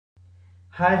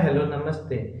Hi, hello,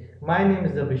 namaste. My name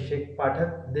is Abhishek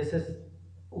Pathak. This is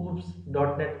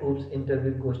Oops.NET Oops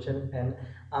interview question and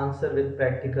answer with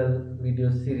practical video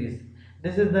series.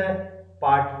 This is the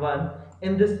part 1.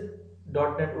 In this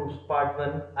 .NET Oops part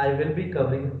 1, I will be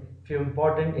covering few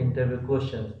important interview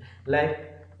questions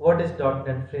like what is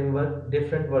 .NET framework,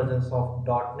 different versions of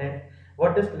 .NET,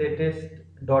 what is latest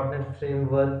 .NET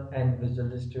framework and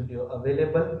Visual Studio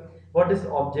available, what is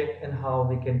object and how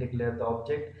we can declare the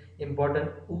object, important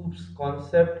oops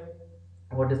concept,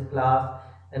 what is class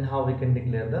and how we can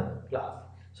declare the class.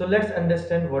 So let's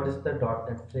understand what is the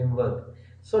 .NET framework.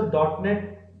 So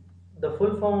 .NET, the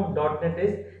full form of .NET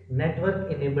is network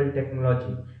enabled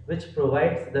technology, which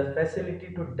provides the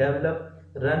facility to develop,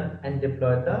 run and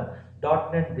deploy the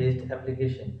 .NET based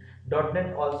application.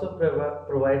 .NET also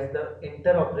provides the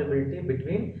interoperability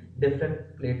between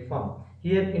different platforms.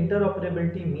 Here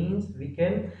interoperability means we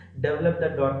can develop the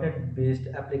 .NET based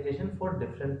application for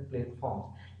different platforms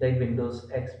like Windows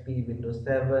XP, Windows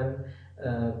 7,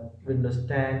 Windows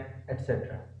 10,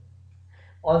 etc.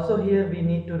 Also here we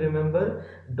need to remember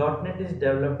 .NET is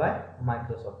developed by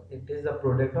Microsoft. It is a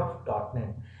product of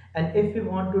 .NET. And if we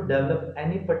want to develop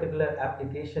any particular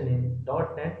application in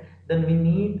 .NET, then we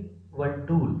need one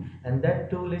tool, and that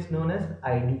tool is known as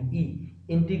IDE,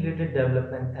 Integrated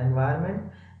Development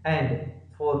Environment. And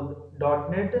for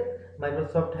 .NET,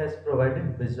 Microsoft has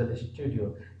provided Visual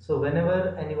Studio. So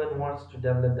whenever anyone wants to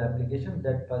develop the application,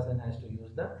 that person has to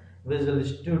use the Visual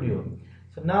Studio.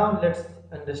 So now let's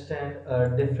understand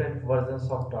different versions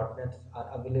of .NET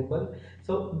are available.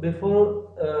 So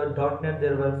before .NET,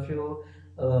 there were few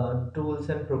tools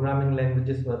and programming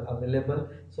languages were available.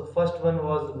 So first one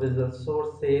was Visual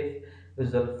Source Safe,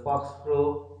 Visual Fox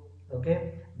Pro,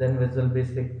 okay, then Visual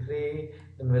Basic 3,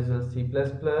 then Visual C++,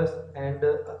 and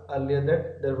earlier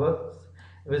that there was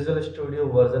Visual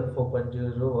Studio version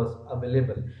 4.0 was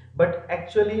available. But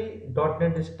actually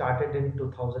 .NET started in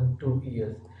 2002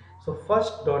 years. So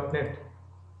first .NET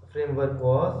framework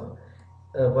was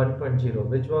 1.0,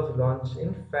 which was launched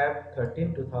in Feb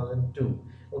 13 2002.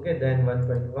 Okay, then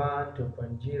 1.1,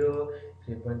 2.0,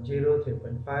 3.0,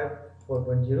 3.5,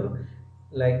 4.0,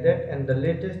 like that, and the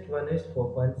latest one is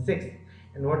 4.6.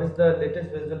 And what is the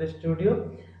latest Visual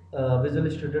Studio? Visual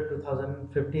Studio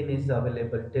 2015 is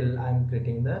available till I'm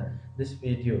creating this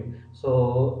video.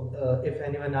 So if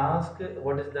anyone asks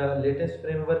what is the latest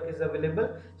framework is available,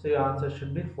 so your answer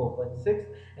should be 4.6.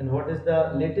 And what is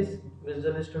the latest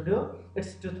Visual Studio?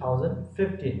 It's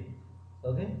 2015.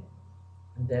 Okay,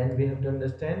 then we have to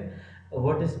understand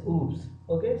what is oops.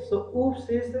 Okay, so oops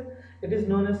is, it is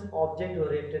known as object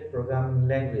oriented programming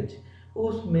language.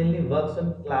 Oops mainly works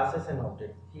on classes and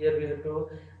objects. Here we have to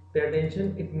pay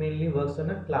attention, it mainly works on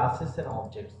a classes and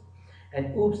objects.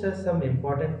 And oops has some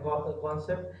important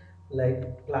concept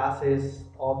like classes,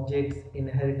 objects,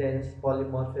 inheritance,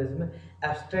 polymorphism,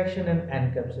 abstraction and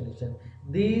encapsulation.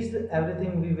 These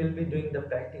everything we will be doing the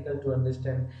practical to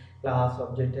understand class,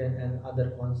 object and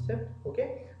other concept.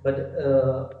 Okay, but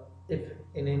if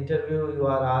in interview you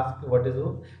are asked what is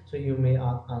OOP, so you may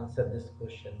answer this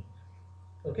question.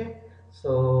 Okay,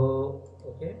 so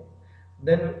okay,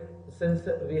 then since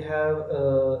we have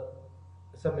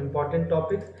some important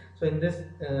topics, so in this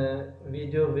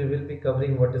video we will be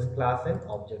covering what is class and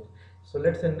object. So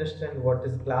let's understand what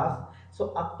is class.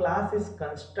 So a class is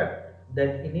construct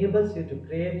that enables you to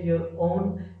create your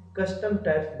own custom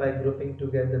types by grouping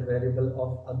together variable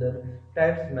of other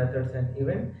types, methods and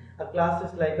event. A class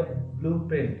is like a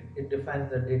blueprint. It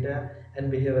defines the data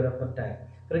and behavior of a type.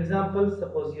 For example,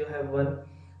 suppose you have one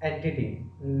entity,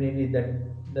 maybe that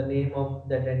the name of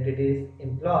that entity is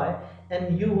employee,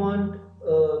 and you want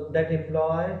that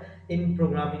employee in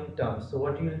programming terms. So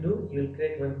what you will do, you will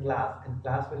create one class, and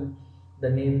class will, the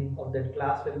name of that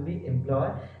class will be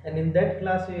employee, and in that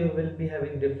class you will be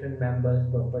having different members,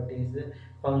 properties,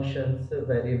 functions,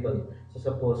 variable. So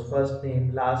suppose first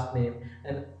name, last name,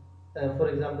 and for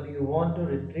example you want to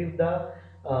retrieve the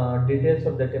details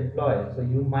of that employee, so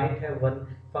you might have one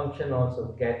function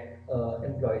also, get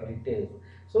employee details.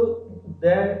 So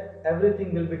there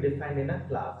everything will be defined in a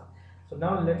class. So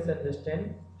now let's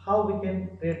understand how we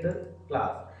can create the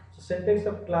class. So syntax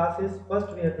of class is,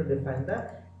 first we have to define the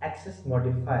access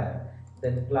modifier,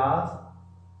 then class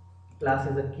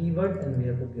is a keyword and we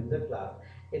have to give the class.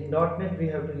 In .NET we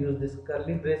have to use this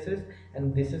curly braces,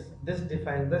 and this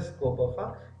defines the scope of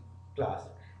a class.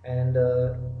 And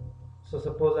so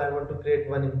suppose I want to create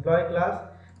one employee class,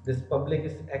 this public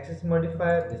is access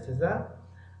modifier, this is a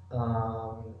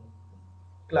um,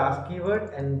 class keyword,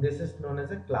 and this is known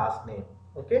as a class name.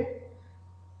 Okay,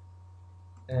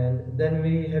 and then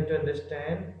we have to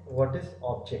understand what is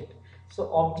object. So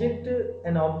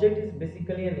an object is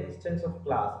basically an instance of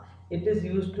class. It is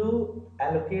used to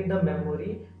allocate the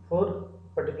memory for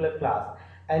particular class.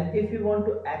 And if you want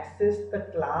to access the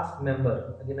class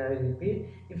member, again I will repeat,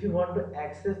 if you want to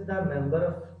access the member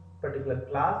of particular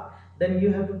class, then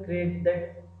you have to create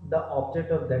that the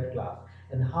object of that class.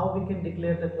 And how we can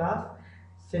declare the class?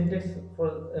 Syntax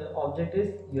for object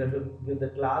is, you have to give the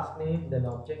class name, then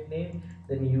object name,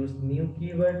 then use new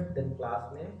keyword, then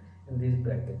class name, and these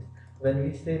brackets. When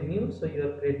we say new, so you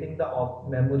are creating the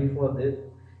memory for this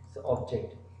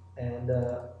object. And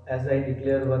as I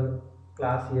declare one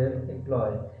class here,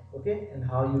 employee. Okay, and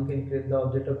how you can create the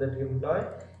object of that employee?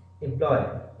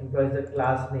 Employee is the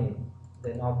class name,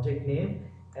 then object name,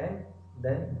 and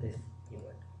then this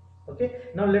keyword. Okay,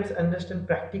 now let's understand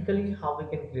practically how we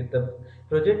can create the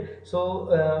project. So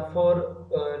for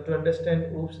to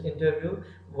understand OOPS interview,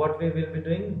 what we will be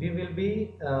doing, we will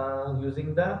be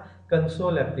using the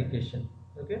console application.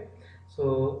 Okay,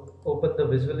 so open the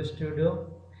Visual Studio,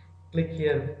 click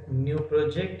here new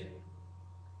project,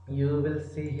 you will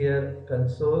see here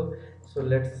console. So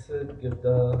let's give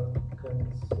the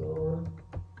console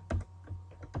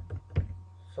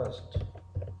first.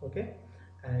 Okay,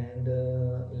 and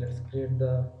let's create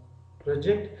the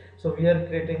project. So we are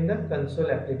creating the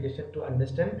console application to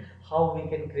understand how we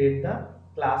can create the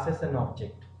classes and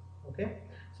object. Okay,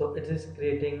 so it is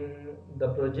creating the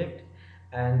project.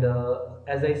 And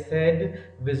as I said,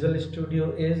 Visual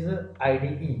Studio is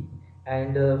IDE,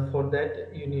 and for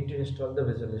that you need to install the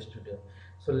Visual Studio.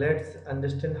 So let's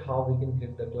understand how we can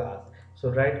create the class. So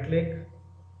right click.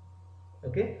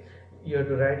 Okay, you have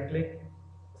to right click,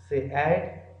 say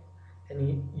add,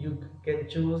 and you can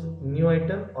choose new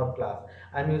item or class.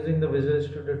 I'm using the Visual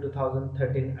Studio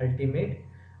 2013 Ultimate,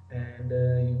 and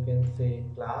you can say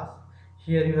class.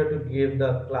 Here you have to give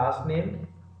the class name.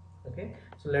 Okay,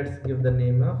 so let's give the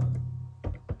name of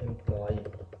employee.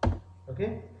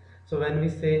 Okay, so when we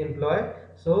say employee,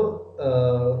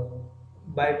 so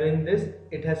by doing this,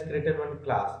 it has created one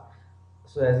class.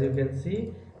 So as you can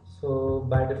see, so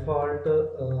by default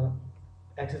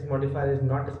access modifier is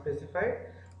not specified,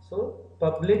 so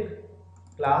public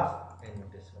class and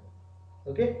this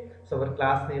one. Okay, so our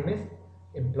class name is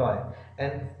employee.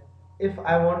 And if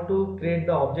I want to create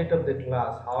the object of the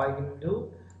class, how I can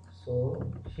do? So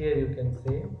here you can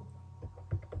say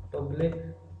public,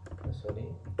 sorry,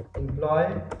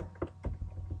 employee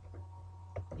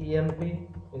emp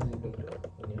is equal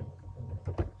to new.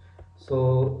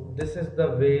 So this is the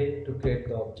way to create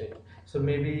the object. So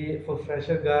maybe for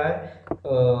fresher guy,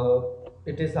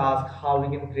 it is asked how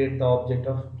we can create the object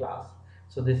of class.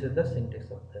 So this is the syntax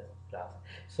of the class.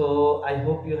 So I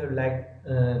hope you have liked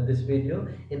this video.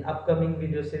 In upcoming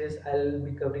video series, I'll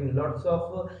be covering lots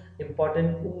of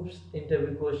important OOPS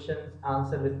interview questions,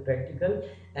 answer with practical.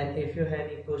 And if you have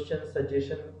any questions,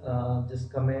 suggestion,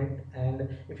 just comment. And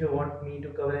if you want me to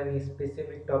cover any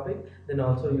specific topic, then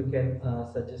also you can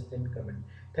suggest in comment.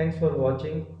 Thanks for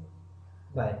watching.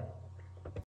 Bye.